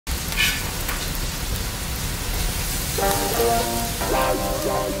Hey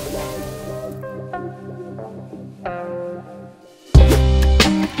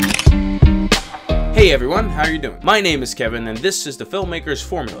everyone, how are you doing? My name is Kevin and this is the Filmmaker's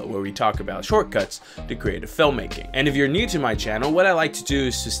Formula, where we talk about shortcuts to creative filmmaking. And if you're new to my channel, what I like to do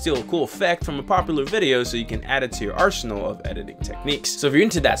is to steal a cool effect from a popular video so you can add it to your arsenal of editing techniques. So if you're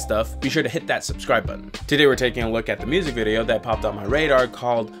into that stuff, be sure to hit that subscribe button. Today we're taking a look at the music video that popped on my radar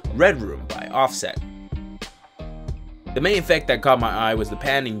called Red Room by Offset. The main effect that caught my eye was the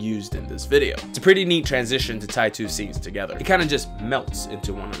panning used in this video. It's a pretty neat transition to tie two scenes together. It kind of just melts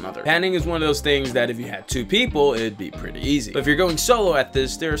into one another. Panning is one of those things that if you had two people, it'd be pretty easy. But if you're going solo at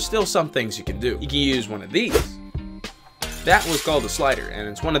this, there are still some things you can do. You can use one of these. That was called a slider, and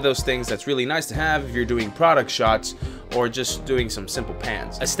it's one of those things that's really nice to have if you're doing product shots or just doing some simple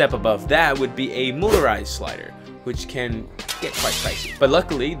pans. A step above that would be a Mularized slider, which can get quite pricey. But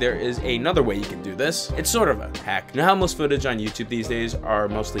luckily, there is another way you can do this. It's sort of a hack. You know how most footage on YouTube these days are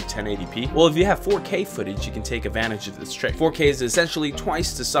mostly 1080p? Well, if you have 4K footage, you can take advantage of this trick. 4K is essentially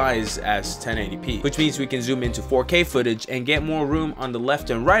twice the size as 1080p, which means we can zoom into 4K footage and get more room on the left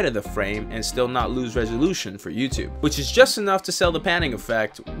and right of the frame and still not lose resolution for YouTube, which is just enough to sell the panning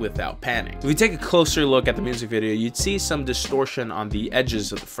effect without panning. If we take a closer look at the music video, you'd see some distortion on the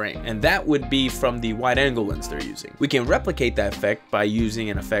edges of the frame, and that would be from the wide angle lens they're using. We can replicate that effect by using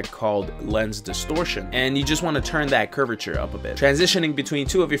an effect called lens distortion, and you just want to turn that curvature up a bit. Transitioning between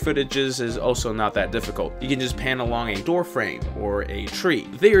two of your footages is also not that difficult. You can just pan along a door frame or a tree.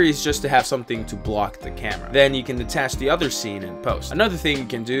 The theory is just to have something to block the camera. Then you can detach the other scene in post. Another thing you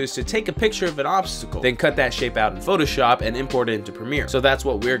can do is to take a picture of an obstacle, then cut that shape out in Photoshop and import it into Premiere. So that's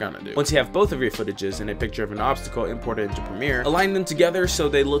what we're gonna do. Once you have both of your footages and a picture of an obstacle imported into Premiere, align them together so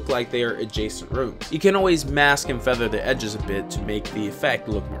they look like they are adjacent rooms. You can always mask and feather the edges a bit to make the effect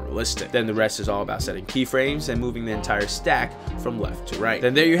look more realistic. Then the rest is all about setting keyframes and moving the entire stack from left to right.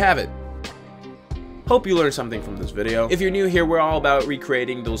 Then there you have it. Hope you learned something from this video. If you're new here, we're all about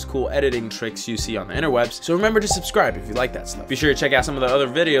recreating those cool editing tricks you see on the interwebs, so remember to subscribe if you like that stuff. Be sure to check out some of the other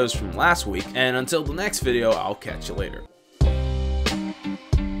videos from last week, and until the next video, I'll catch you later.